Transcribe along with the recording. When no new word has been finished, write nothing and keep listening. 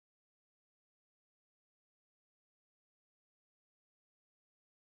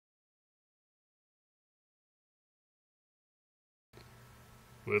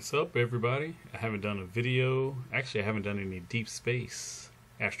What's up, everybody? I haven't done a video. Actually, I haven't done any deep space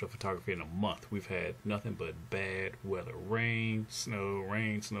astrophotography in a month. We've had nothing but bad weather. Rain, snow,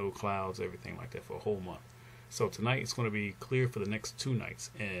 clouds, everything like that for a whole month. So tonight it's going to be clear for the next 2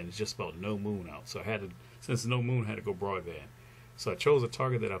 nights, and it's just about no moon out. So I had to, since no moon, I had to go broadband. So I chose a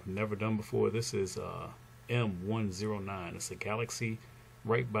target that I've never done before. This is M109. It's a galaxy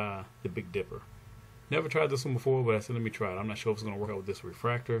right by the Big Dipper. Never tried this one before, but I said let me try it. I'm not sure if it's going to work out with this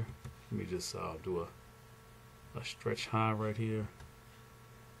refractor. Let me just do a stretch high right here.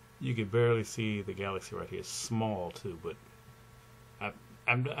 You can barely see the galaxy right here. It's small too, but I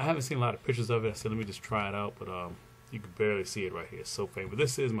haven't seen a lot of pictures of it. I said let me just try it out, but you can barely see it right here. It's so faint. But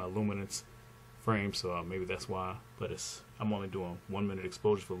this is my luminance frame, so maybe that's why. But I'm only doing 1 minute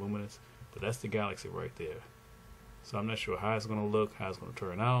exposure for luminance. But that's the galaxy right there. So I'm not sure how it's going to look, how it's going to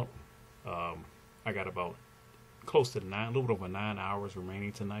turn out. I got about close to a little bit over 9 hours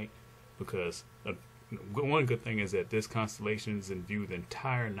remaining tonight, because one good thing is that this constellation is in view the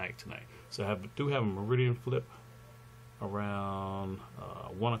entire night tonight. So I do have a meridian flip around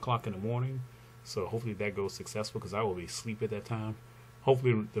 1 o'clock in the morning. So hopefully that goes successful, because I will be asleep at that time.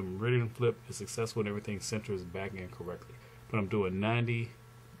 Hopefully the meridian flip is successful and everything centers back in correctly. But I'm doing 90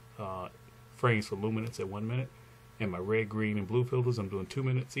 frames for luminance at 1 minute. And my red, green, and blue filters, I'm doing 2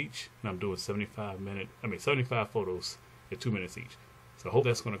 minutes each, and I'm doing 75 photos at 2 minutes each. So I hope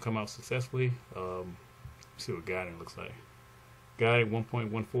that's going to come out successfully. See what guiding looks like. Guiding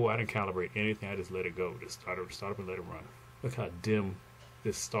 1.14. I didn't calibrate anything. I just let it go. Just start up and let it run. Look how dim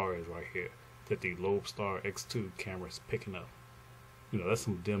this star is right here that the Lobestar X2 camera is picking up. You know, that's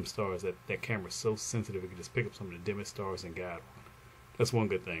some dim stars. That camera is so sensitive it can just pick up some of the dimmest stars and guide one. That's one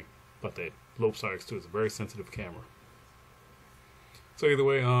good thing. But that Lobestar X2 is a very sensitive camera. So either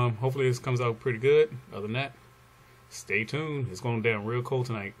way, hopefully this comes out pretty good. Other than that, stay tuned. It's going down real cold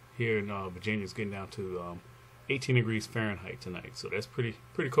tonight. Here in Virginia, it's getting down to 18 degrees Fahrenheit tonight. So that's pretty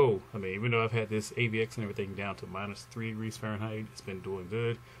cold. I mean, even though I've had this AVX and everything down to -3 degrees Fahrenheit, it's been doing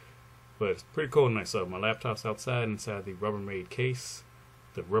good. But it's pretty cold tonight. So my laptop's outside inside the Rubbermaid case,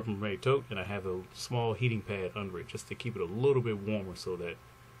 the Rubbermaid tote, and I have a small heating pad under it just to keep it a little bit warmer so that,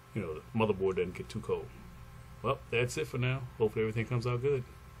 you know, the motherboard doesn't get too cold. Well, that's it for now. Hopefully everything comes out good.